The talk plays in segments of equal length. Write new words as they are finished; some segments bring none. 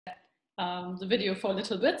the video for a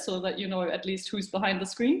little bit so that you know at least who's behind the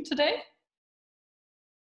screen today.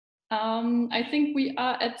 I think we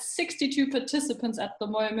are at 62 participants at the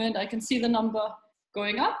moment. I can see the number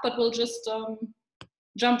going up, but we'll just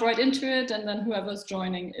jump right into it, and then whoever's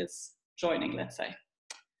joining is joining, let's say.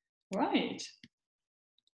 Right.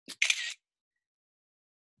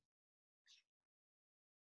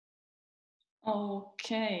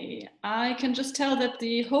 Okay, I can just tell that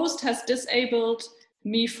the host has disabled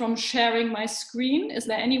me from sharing my screen. Is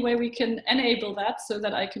there any way we can enable that so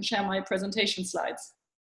that I can share my presentation slides?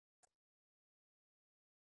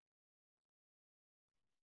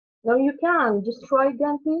 No, you can. Just try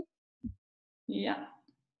again, please. Yeah.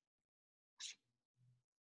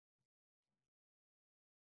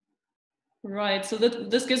 Right, so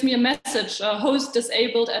this gives me a message, host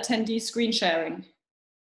disabled attendee screen sharing.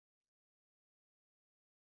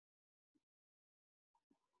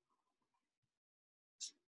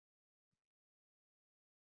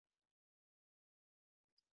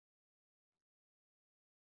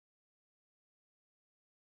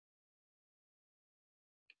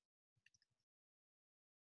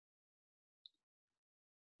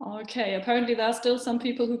 Okay, apparently there are still some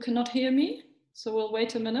people who cannot hear me, so we'll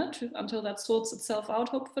wait a minute until that sorts itself out,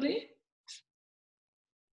 hopefully.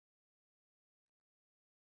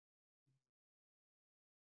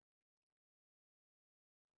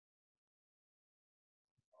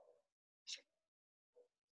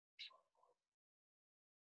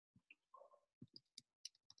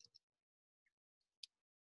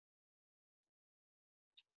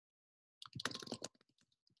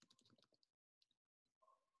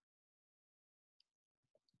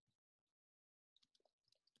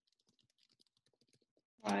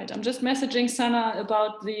 Right, I'm just messaging Sana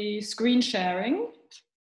about the screen sharing.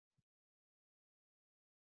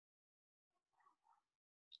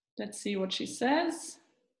 Let's see what she says.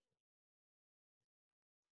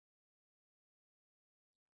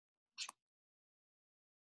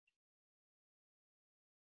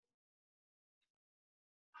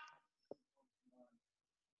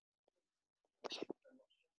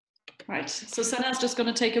 Right, so Sana is just going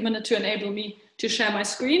to take a minute to enable me to share my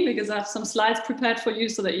screen, because I have some slides prepared for you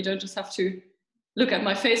so that you don't just have to look at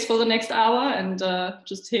my face for the next hour and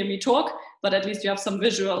just hear me talk, but at least you have some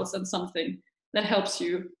visuals and something that helps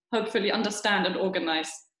you hopefully understand and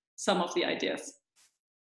organize some of the ideas.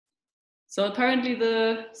 So apparently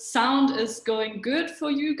the sound is going good for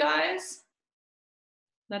you guys.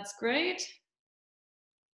 That's great.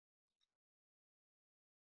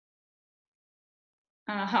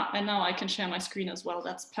 And now I can share my screen as well.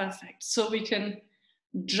 That's perfect. So we can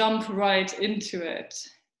jump right into it.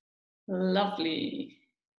 Lovely.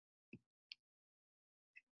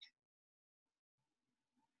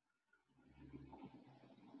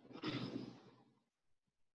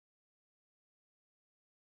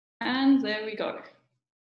 And there we go.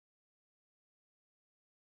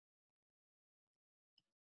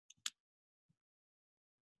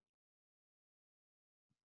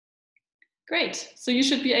 Great. So you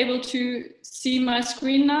should be able to see my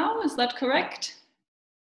screen now. Is that correct?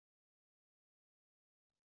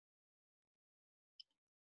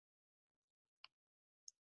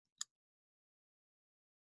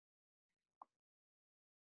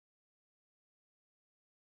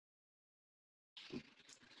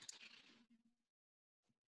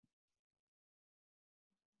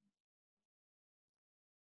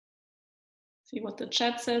 See what the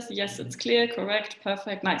chat says. Yes, it's clear, correct,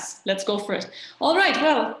 perfect, nice. Let's go for it. All right,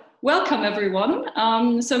 well, welcome everyone.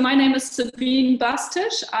 So my name is Sabine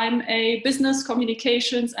Bastisch. I'm a business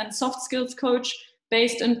communications and soft skills coach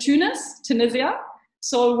based in Tunis, Tunisia.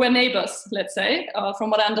 So we're neighbors, let's say.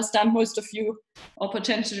 From what I understand, most of you, or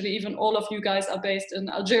potentially even all of you guys, are based in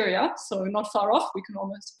Algeria. So not far off, we can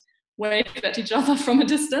almost wave at each other from a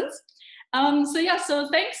distance. So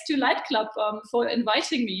thanks to Lightclub for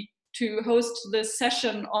inviting me to host this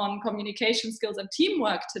session on communication skills and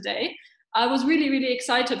teamwork today. I was really, really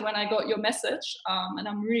excited when I got your message, and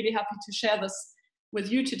I'm really happy to share this with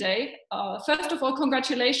you today. First of all,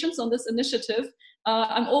 congratulations on this initiative.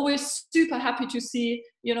 I'm always super happy to see,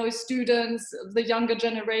 you know, students, the younger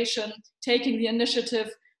generation, taking the initiative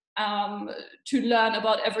to learn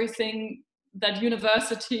about everything that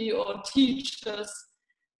university or teachers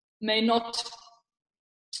may not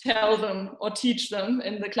tell them or teach them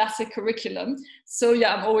in the classic curriculum. So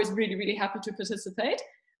yeah, I'm always really, really happy to participate.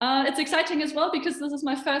 It's exciting as well because this is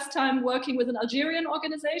my first time working with an Algerian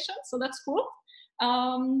organization, so that's cool.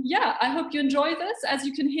 Yeah, I hope you enjoy this. As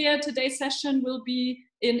you can hear, today's session will be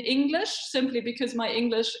in English, simply because my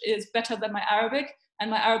English is better than my Arabic,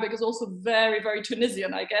 And my Arabic is also very, very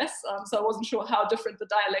Tunisian, I guess. So I wasn't sure how different the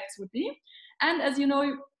dialects would be. And as you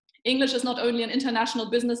know, English is not only an international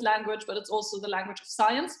business language, but it's also the language of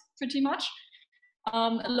science, pretty much.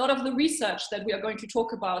 A lot of the research that we are going to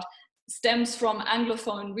talk about stems from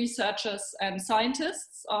Anglophone researchers and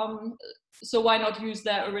scientists. So why not use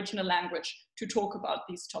their original language to talk about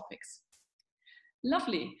these topics?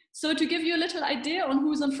 Lovely. So to give you a little idea on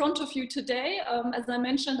who's in front of you today, as I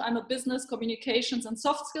mentioned, I'm a business communications and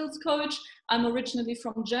soft skills coach. I'm originally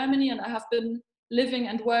from Germany and I have been living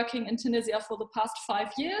and working in Tunisia for the past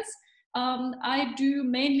 5 years. I do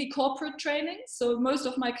mainly corporate training. So most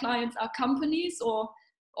of my clients are companies or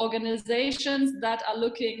organizations that are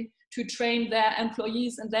looking to train their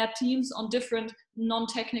employees and their teams on different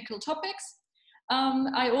non-technical topics.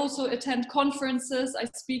 I also attend conferences. I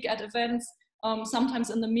speak at events, sometimes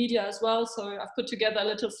in the media as well. So I've put together a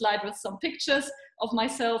little slide with some pictures of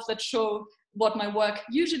myself that show what my work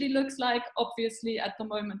usually looks like. Obviously, at the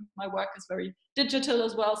moment, my work is very digital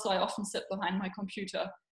as well. So I often sit behind my computer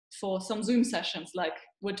for some Zoom sessions like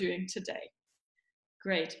we're doing today.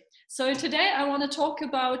 Great. So today I want to talk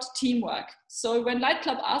about teamwork. So when Light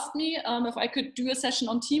Club asked me if I could do a session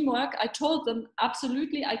on teamwork, I told them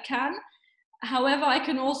absolutely I can. However, I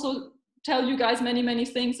can also tell you guys many, many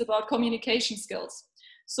things about communication skills.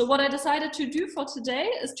 So what I decided to do for today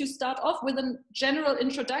is to start off with a general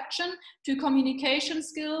introduction to communication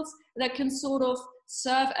skills that can sort of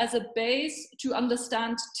serve as a base to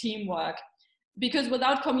understand teamwork. Because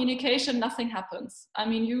without communication, nothing happens. I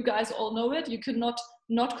mean, you guys all know it. You cannot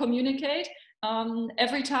not communicate.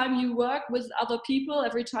 Every time you work with other people,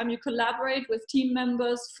 every time you collaborate with team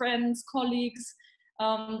members, friends, colleagues,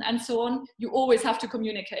 and so on, you always have to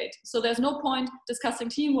communicate. So there's no point discussing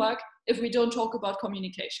teamwork if we don't talk about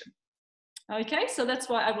communication. Okay, so that's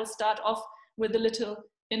why I will start off with a little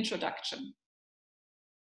introduction.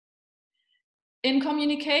 In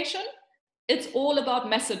communication, it's all about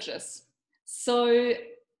messages. So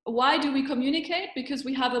why do we communicate? Because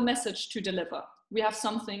we have a message to deliver. We have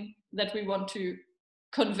something that we want to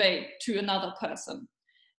convey to another person.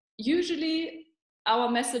 Usually our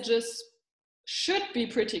messages should be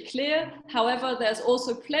pretty clear. However, there's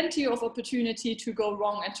also plenty of opportunity to go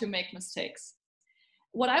wrong and to make mistakes.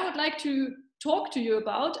 What I would like to talk to you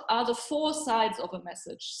about are the 4 sides of a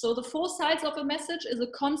message. So the 4 sides of a message is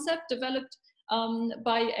a concept developed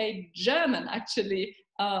by a German, actually,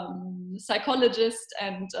 psychologist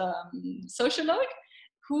and sociologue,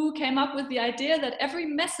 who came up with the idea that every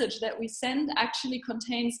message that we send actually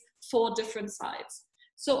contains 4 different sides.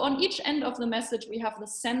 So on each end of the message, we have the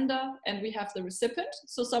sender and we have the recipient.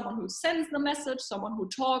 So someone who sends the message, someone who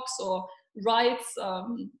talks or writes,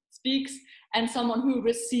 speaks, and someone who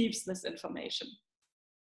receives this information.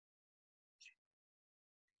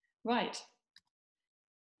 Right.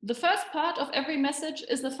 The first part of every message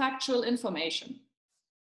is the factual information.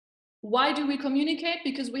 Why do we communicate?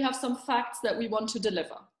 Because we have some facts that we want to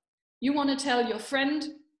deliver. You want to tell your friend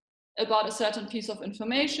about a certain piece of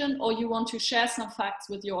information, or you want to share some facts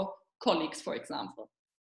with your colleagues, for example.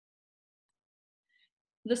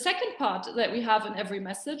 The second part that we have in every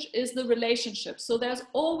message is the relationship. So there's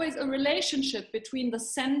always a relationship between the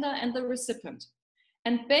sender and the recipient.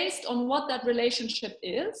 And based on what that relationship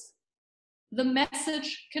is, the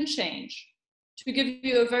message can change. To give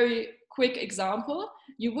you a very quick example,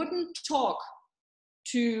 you wouldn't talk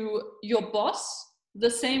to your boss the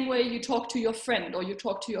same way you talk to your friend or you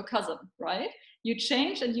talk to your cousin, right? You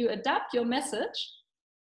change and you adapt your message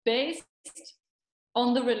based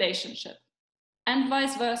on the relationship, and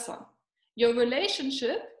vice versa. Your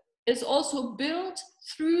relationship is also built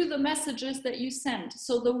through the messages that you send.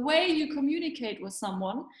 So the way you communicate with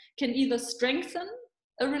someone can either strengthen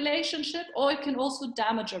a relationship or it can also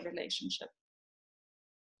damage a relationship.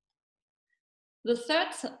 The third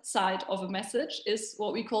side of a message is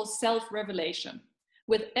what we call self-revelation.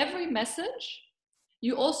 With every message,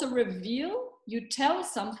 you also reveal, you tell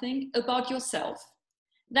something about yourself.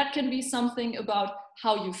 That can be something about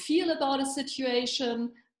how you feel about a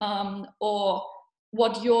situation, or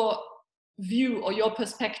what your view or your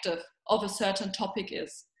perspective of a certain topic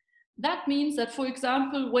is. That means that, for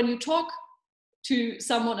example, when you talk to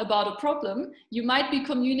someone about a problem, you might be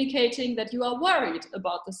communicating that you are worried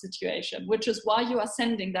about the situation, which is why you are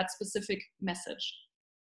sending that specific message.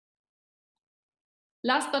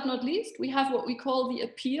 Last but not least, we have what we call the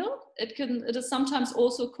appeal. It is sometimes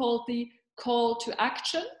also called the call to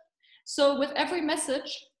action. So with every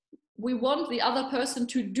message, we want the other person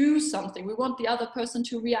to do something. We want the other person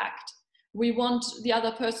to react. We want the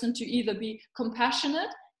other person to either be compassionate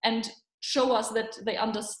and show us that they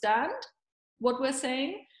understand what we're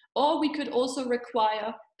saying, or we could also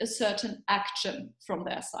require a certain action from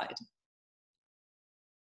their side.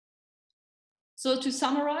 So to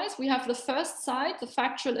summarize, we have the first side, the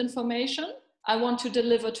factual information I want to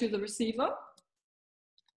deliver to the receiver,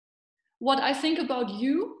 what I think about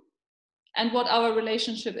you and what our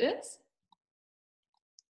relationship is,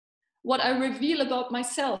 what I reveal about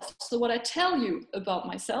myself, so what I tell you about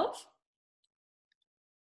myself,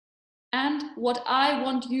 and what I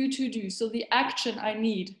want you to do, so the action I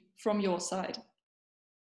need from your side.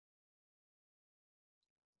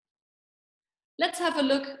 Let's have a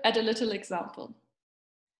look at a little example.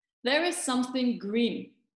 There is something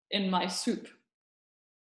green in my soup.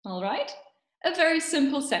 All right? A very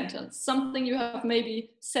simple sentence, something you have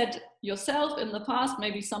maybe said yourself in the past,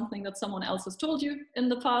 maybe something that someone else has told you in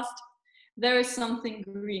the past. There is something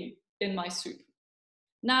green in my soup.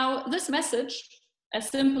 Now, this message, as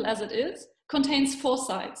simple as it is, contains 4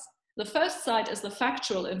 sides. The first side is the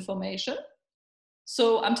factual information.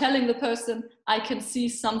 So I'm telling the person, I can see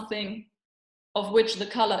something of which the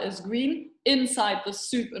color is green inside the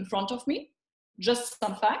soup in front of me, just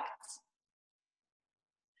some facts.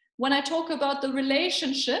 When I talk about the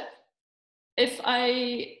relationship, if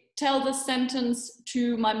I tell the sentence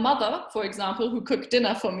to my mother, for example, who cooked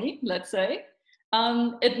dinner for me, let's say,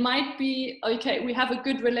 it might be, okay, we have a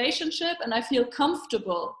good relationship and I feel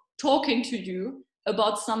comfortable talking to you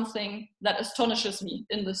about something that astonishes me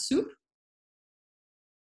in the soup.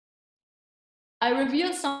 I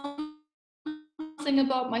reveal something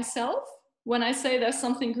about myself. When I say there's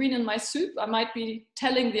something green in my soup, I might be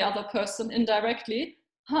telling the other person indirectly,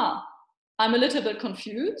 I'm a little bit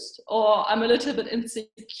confused, or I'm a little bit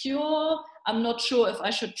insecure, I'm not sure if I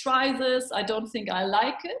should try this, I don't think I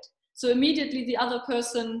like it. So immediately the other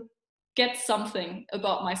person gets something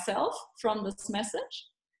about myself from this message.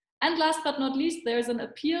 And last but not least, there's an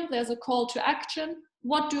appeal, there's a call to action.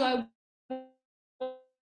 What do I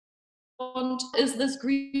want? Is this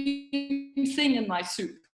green thing in my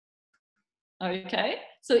soup? Okay,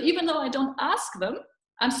 so even though I don't ask them,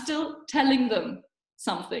 I'm still telling them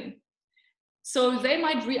something. So they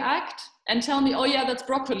might react and tell me, oh yeah, that's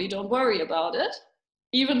broccoli, don't worry about it,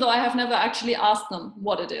 even though I have never actually asked them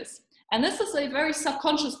what it is. And this is a very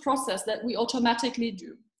subconscious process that we automatically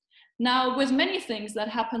do. Now, with many things that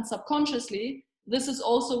happen subconsciously, this is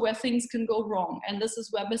also where things can go wrong, and this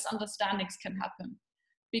is where misunderstandings can happen.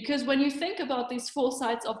 Because when you think about these 4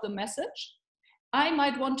 sides of the message, I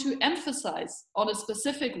might want to emphasize on a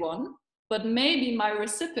specific one, but maybe my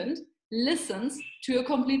recipient listens to a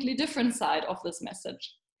completely different side of this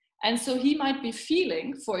message. And so he might be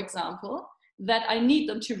feeling, for example, that I need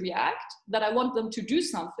them to react, that I want them to do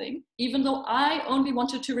something, even though I only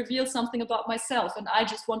wanted to reveal something about myself and I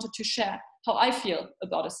just wanted to share how I feel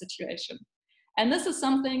about a situation. And this is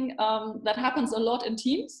something that happens a lot in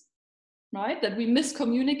teams, right? That we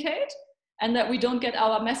miscommunicate and that we don't get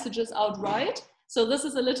our messages out right. So this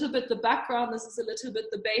is a little bit the background, this is a little bit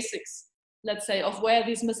the basics, let's say, of where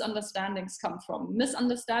these misunderstandings come from.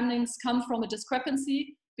 Misunderstandings come from a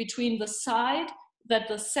discrepancy between the side that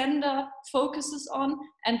the sender focuses on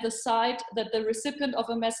and the side that the recipient of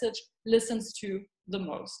a message listens to the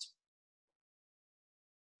most.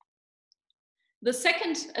 The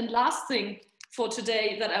second and last thing for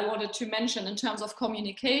today that I wanted to mention in terms of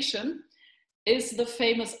communication is the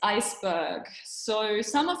famous iceberg. So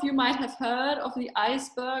some of you might have heard of the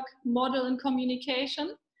iceberg model in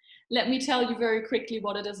communication. Let me tell you very quickly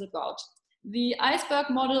what it is about. The iceberg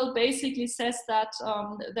model basically says that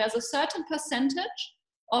there's a certain percentage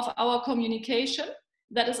of our communication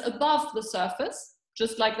that is above the surface,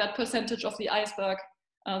 just like that percentage of the iceberg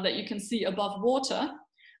that you can see above water.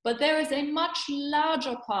 But there is a much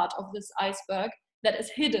larger part of this iceberg that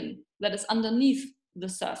is hidden, that is underneath the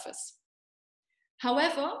surface.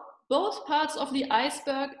 However, both parts of the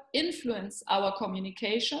iceberg influence our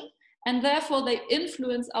communication, and therefore they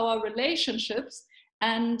influence our relationships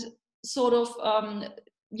and sort of,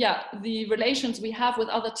 the relations we have with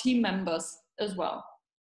other team members as well.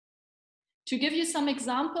 To give you some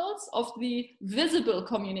examples of the visible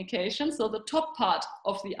communication, so the top part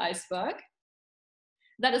of the iceberg,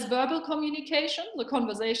 that is verbal communication, the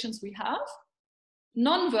conversations we have,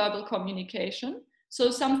 non-verbal communication,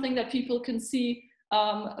 so something that people can see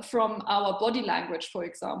from our body language, for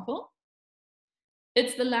example.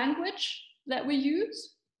 It's the language that we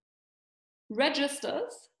use.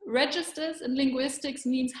 Registers. Registers in linguistics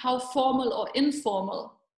means how formal or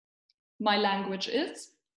informal my language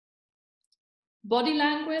is. Body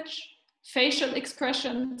language, facial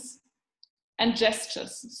expressions, and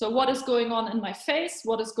gestures. So what is going on in my face,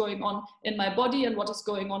 what is going on in my body, and what is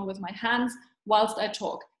going on with my hands, whilst I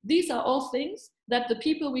talk. These are all things that the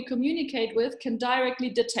people we communicate with can directly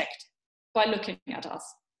detect by looking at us.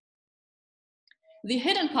 The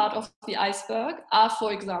hidden part of the iceberg are,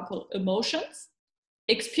 for example, emotions,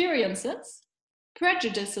 experiences,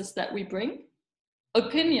 prejudices that we bring,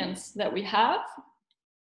 opinions that we have,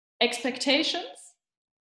 expectations,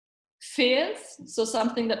 fears, so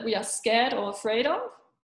something that we are scared or afraid of,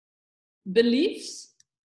 beliefs,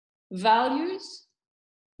 values,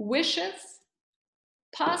 wishes,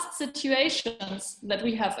 past situations that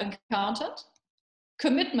we have encountered,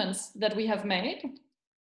 commitments that we have made,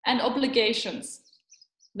 and obligations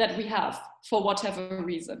that we have for whatever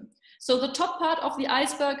reason. So the top part of the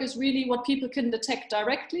iceberg is really what people can detect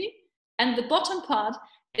directly, and the bottom part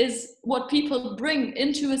is what people bring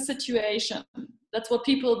into a situation. That's what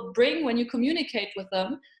people bring when you communicate with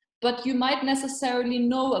them, but you might necessarily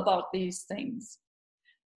know about these things.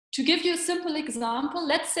 To give you a simple example,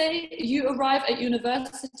 let's say you arrive at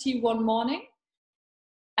university one morning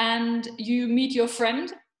and you meet your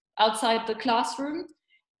friend outside the classroom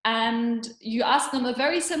and you ask them a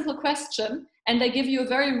very simple question and they give you a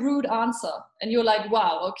very rude answer. And you're like,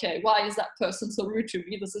 wow, okay, why is that person so rude to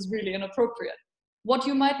me? This is really inappropriate. What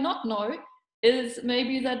you might not know is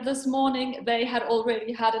maybe that this morning they had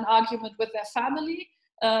already had an argument with their family,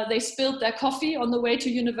 they spilled their coffee on the way to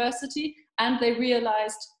university, and they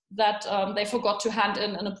realized that they forgot to hand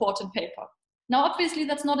in an important paper. Now, obviously,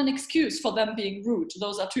 that's not an excuse for them being rude.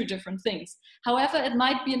 Those are two different things. However, it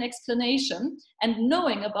might be an explanation, and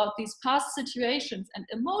knowing about these past situations and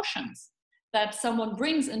emotions that someone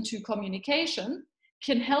brings into communication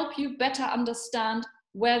can help you better understand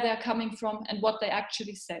where they're coming from and what they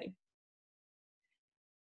actually say.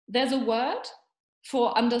 There's a word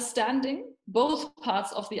for understanding both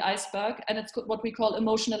parts of the iceberg, and it's what we call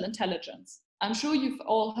emotional intelligence. I'm sure you've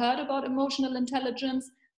all heard about emotional intelligence.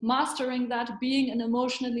 Mastering that, being an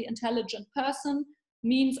emotionally intelligent person,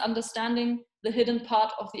 means understanding the hidden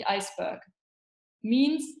part of the iceberg,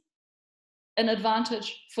 means an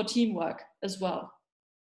advantage for teamwork as well.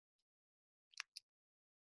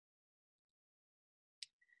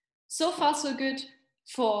 So far, so good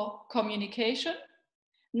for communication.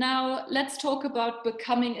 Now, let's talk about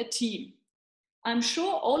becoming a team. I'm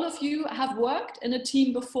sure all of you have worked in a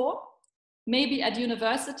team before, maybe at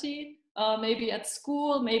university, maybe at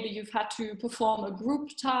school, maybe you've had to perform a group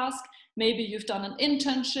task, maybe you've done an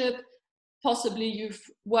internship, possibly you've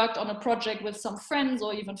worked on a project with some friends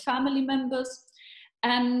or even family members.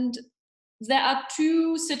 And there are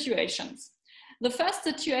two situations. The first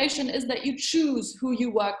situation is that you choose who you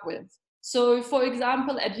work with. So for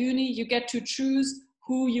example, at uni, you get to choose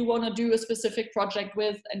who you want to do a specific project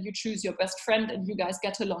with, and you choose your best friend and you guys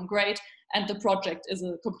get along great and the project is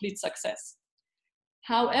a complete success.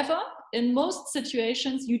 However, in most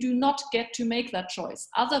situations, you do not get to make that choice.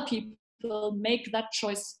 Other people make that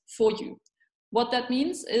choice for you. What that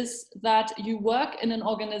means is that you work in an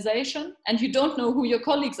organization and you don't know who your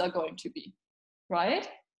colleagues are going to be, right?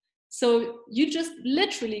 So you just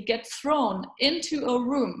literally get thrown into a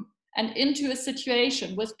room and into a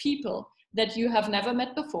situation with people that you have never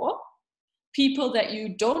met before, people that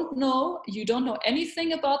you don't know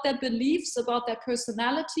anything about their beliefs, about their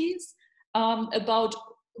personalities, about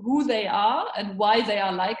who they are and why they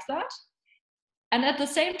are like that. And at the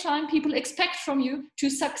same time, people expect from you to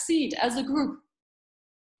succeed as a group.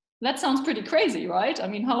 That sounds pretty crazy, right? I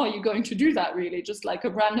mean, how are you going to do that really? Just like a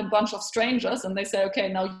random bunch of strangers and they say, okay,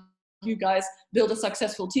 now you guys build a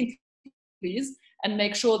successful team, please, and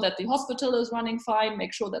make sure that the hospital is running fine,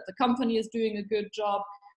 make sure that the company is doing a good job,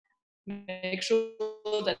 make sure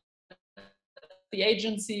that the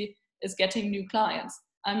agency is getting new clients.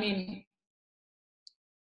 I mean,